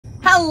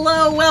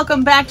Hello,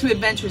 welcome back to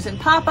Adventures in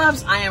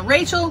Pop-Ups. I am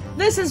Rachel.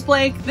 This is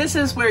Blake. This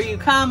is where you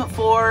come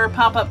for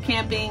pop-up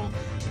camping,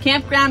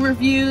 campground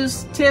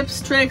reviews,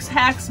 tips, tricks,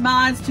 hacks,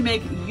 mods to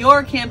make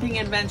your camping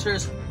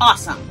adventures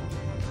awesome.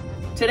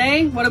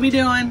 Today, what are we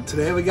doing?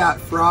 Today we got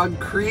Frog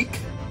Creek.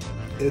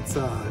 It's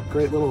a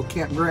great little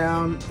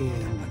campground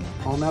in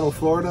Palmetto,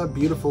 Florida.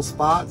 Beautiful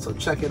spot, so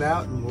check it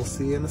out and we'll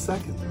see you in a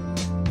second.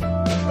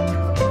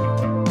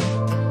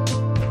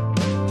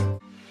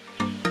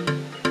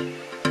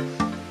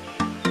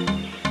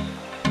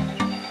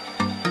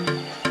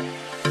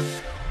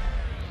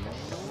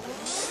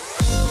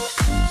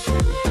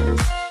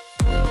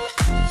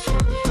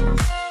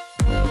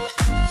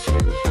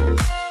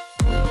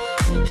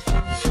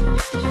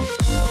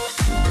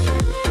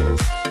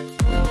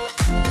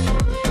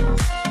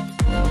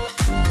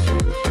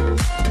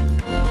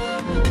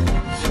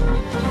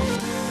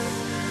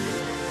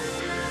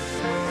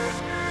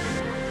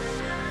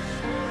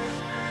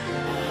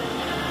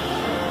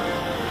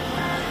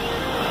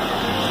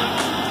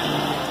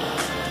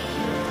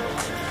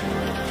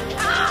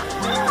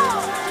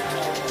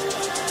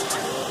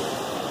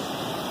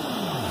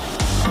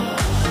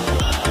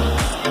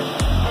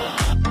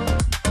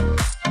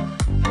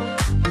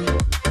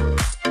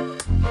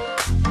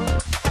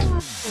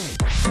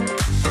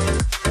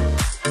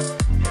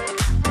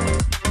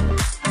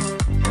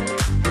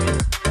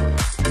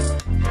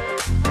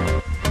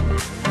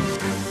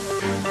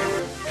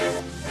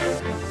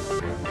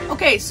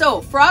 Okay,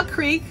 so Frog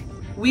Creek,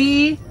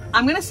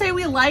 I'm gonna say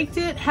we liked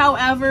it.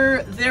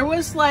 However, there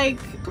was like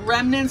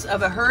remnants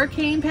of a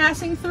hurricane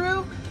passing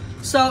through.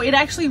 So it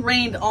actually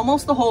rained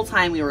almost the whole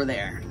time we were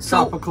there.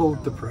 Tropical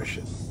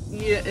depression.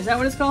 Yeah, is that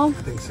what it's called?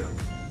 I think so.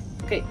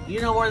 Okay, you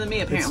know more than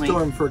me apparently. It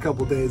stormed for a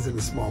couple days in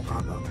a small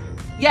pop-up.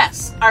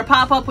 Yes, our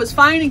pop-up was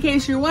fine in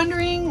case you're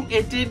wondering.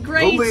 It did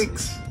great. No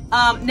leaks.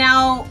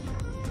 Now,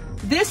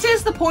 this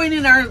is the point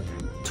in our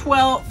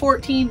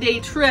 14-day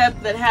trip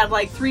that had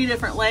like 3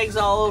 different legs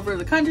all over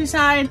the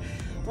countryside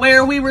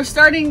where we were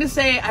starting to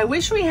say, I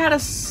wish we had a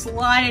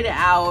slide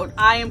out.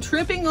 I am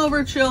tripping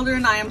over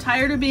children. I am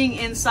tired of being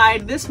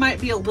inside. This might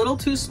be a little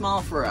too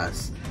small for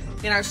us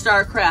in our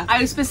Starcraft.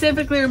 I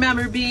specifically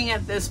remember being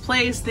at this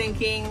place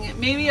thinking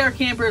maybe our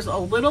camper is a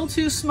little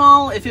too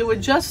small if it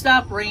would just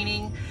stop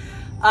raining.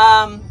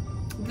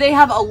 They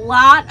have a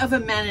lot of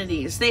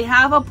amenities. They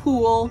have a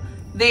pool.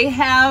 They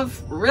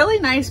have really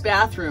nice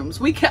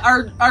bathrooms.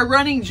 Our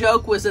running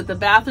joke was that the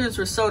bathrooms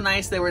were so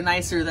nice, they were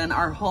nicer than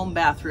our home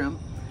bathroom.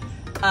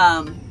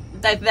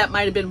 That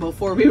might have been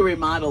before we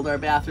remodeled our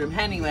bathroom.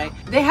 Anyway,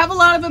 they have a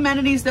lot of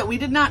amenities that we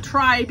did not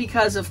try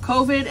because of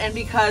COVID and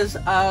because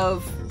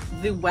of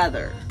the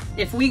weather.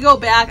 If we go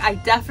back, I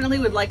definitely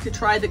would like to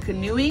try the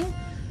canoeing.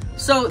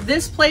 So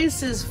this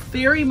place is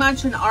very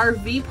much an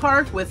RV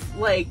park with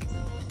like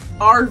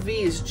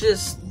RVs,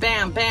 just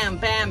bam, bam,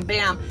 bam,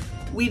 bam.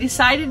 We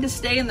decided to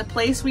stay in the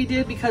place we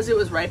did because it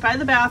was right by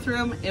the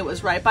bathroom. It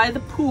was right by the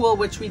pool,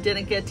 which we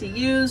didn't get to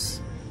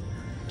use.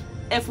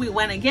 If we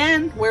went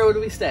again, where would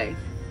we stay?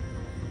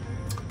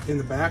 In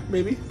the back,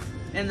 maybe?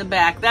 In the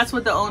back. That's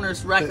what the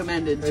owners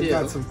recommended too. They've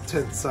got some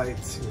tent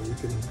sites. You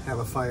can have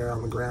a fire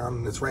on the ground,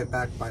 and it's right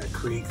back by a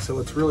creek, so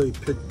it's really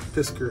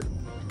picturesque.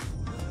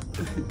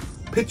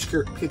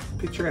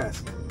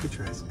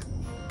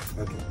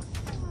 Okay.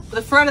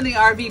 The front of the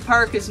RV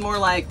park is more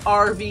like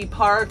RV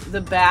park. The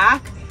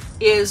back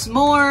is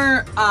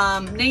more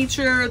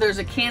nature. There's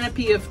a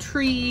canopy of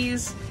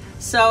trees.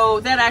 So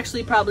that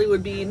actually probably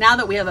would be, now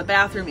that we have a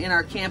bathroom in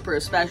our camper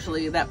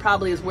especially, that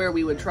probably is where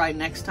we would try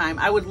next time.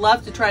 I would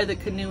love to try the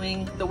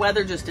canoeing. The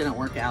weather just didn't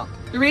work out.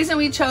 The reason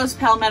we chose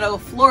Palmetto,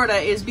 Florida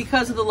is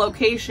because of the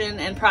location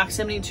and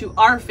proximity to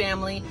our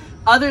family.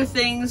 Other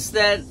things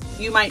that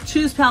you might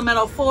choose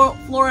Palmetto,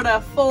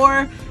 Florida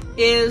for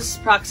is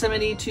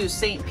proximity to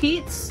St.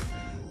 Pete's.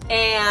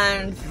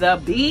 And the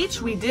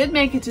beach, we did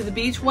make it to the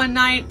beach one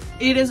night.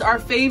 It is our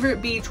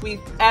favorite beach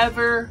we've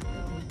ever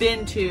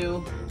been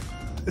to.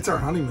 It's our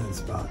honeymoon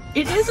spot.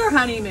 It is our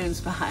honeymoon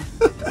spot.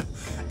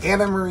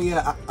 Anna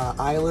Maria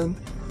Island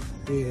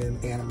in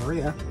Anna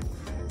Maria.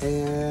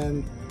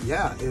 And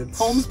yeah, it's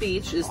Holmes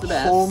Beach is the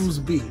best. Holmes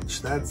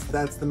Beach.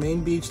 That's the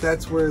main beach.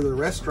 That's where the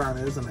restaurant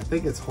is, and I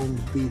think it's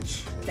Holmes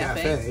Beach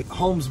Cafe.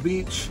 Holmes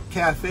Beach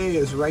Cafe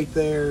is right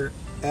there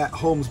at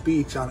Holmes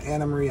Beach on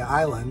Anna Maria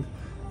Island.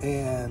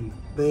 And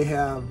they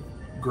have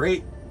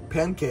great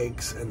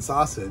pancakes and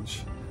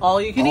sausage.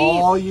 All you can eat.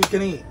 All you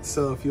can eat.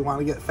 So if you want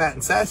to get fat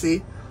and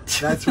sassy,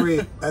 that's where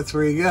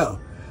you go.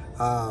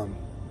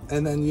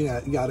 And then you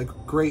got a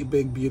great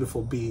big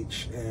beautiful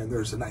beach, and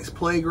there's a nice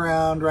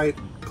playground right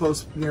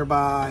close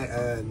nearby,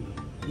 and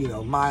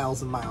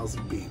miles and miles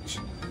of beach.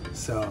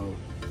 So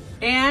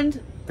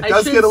and it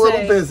does get a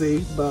little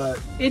busy, but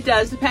it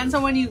does. Depends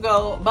on when you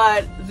go.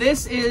 But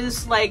this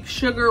is like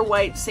sugar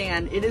white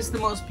sand. It is the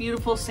most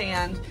beautiful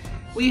sand.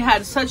 We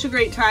had such a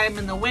great time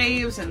in the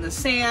waves and the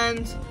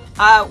sand.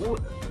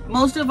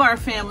 Most of our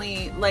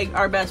family, like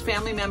our best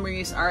family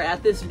memories, are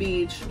at this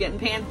beach, getting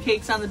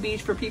pancakes on the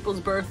beach for people's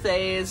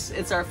birthdays.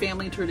 It's our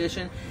family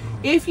tradition.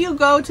 If you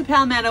go to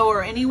Palmetto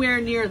or anywhere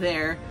near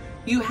there,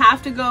 You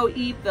have to go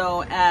eat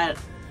though at,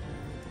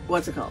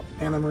 what's it called?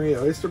 Anna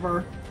Maria Oyster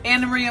Bar.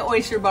 Anna Maria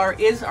Oyster Bar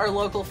is our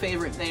local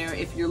favorite there.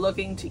 If you're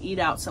looking to eat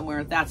out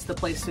somewhere, that's the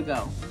place to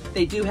go.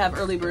 They do have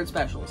early bird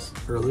specials.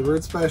 Early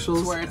bird specials.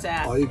 That's where it's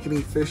at. All you can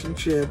eat fish and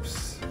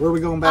chips. Where are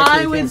we going back to?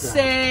 I would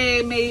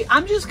say maybe,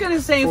 I'm just going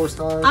to say 4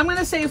 stars. I'm going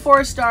to say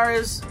 4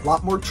 stars. A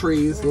lot more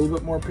trees, a little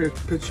bit more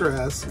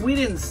picturesque.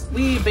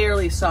 We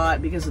barely saw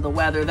it because of the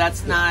weather.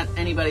 That's not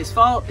anybody's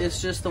fault. It's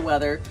just the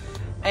weather.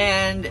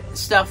 And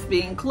stuff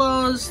being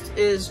closed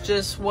is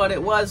just what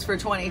it was for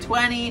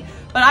 2020.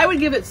 But I would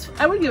give it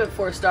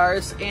 4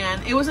 stars,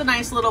 and it was a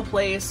nice little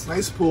place.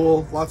 Nice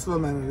pool, lots of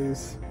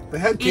amenities. They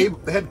had cable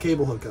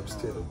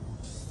hookups too.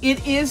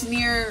 It is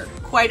near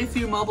quite a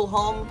few mobile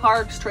home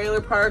parks,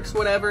 trailer parks,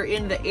 whatever,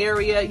 in the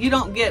area. You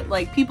don't get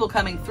like people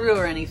coming through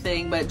or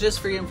anything, but just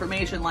for your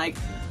information, like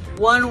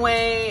one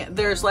way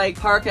there's like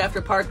park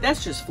after park.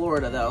 That's just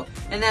Florida though.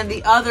 And then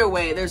the other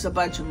way there's a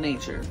bunch of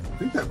nature. I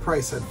think that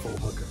price had full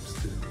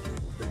hookups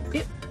too.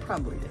 It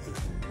probably did.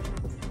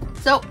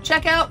 So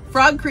check out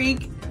Frog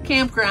Creek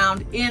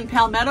Campground in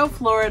Palmetto,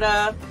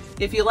 Florida.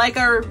 If you like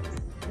our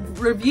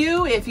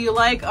review, if you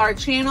like our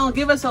channel,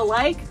 give us a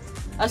like,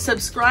 a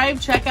subscribe,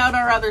 check out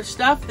our other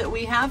stuff that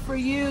we have for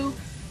you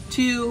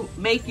to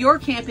make your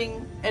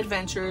camping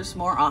adventures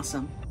more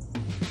awesome.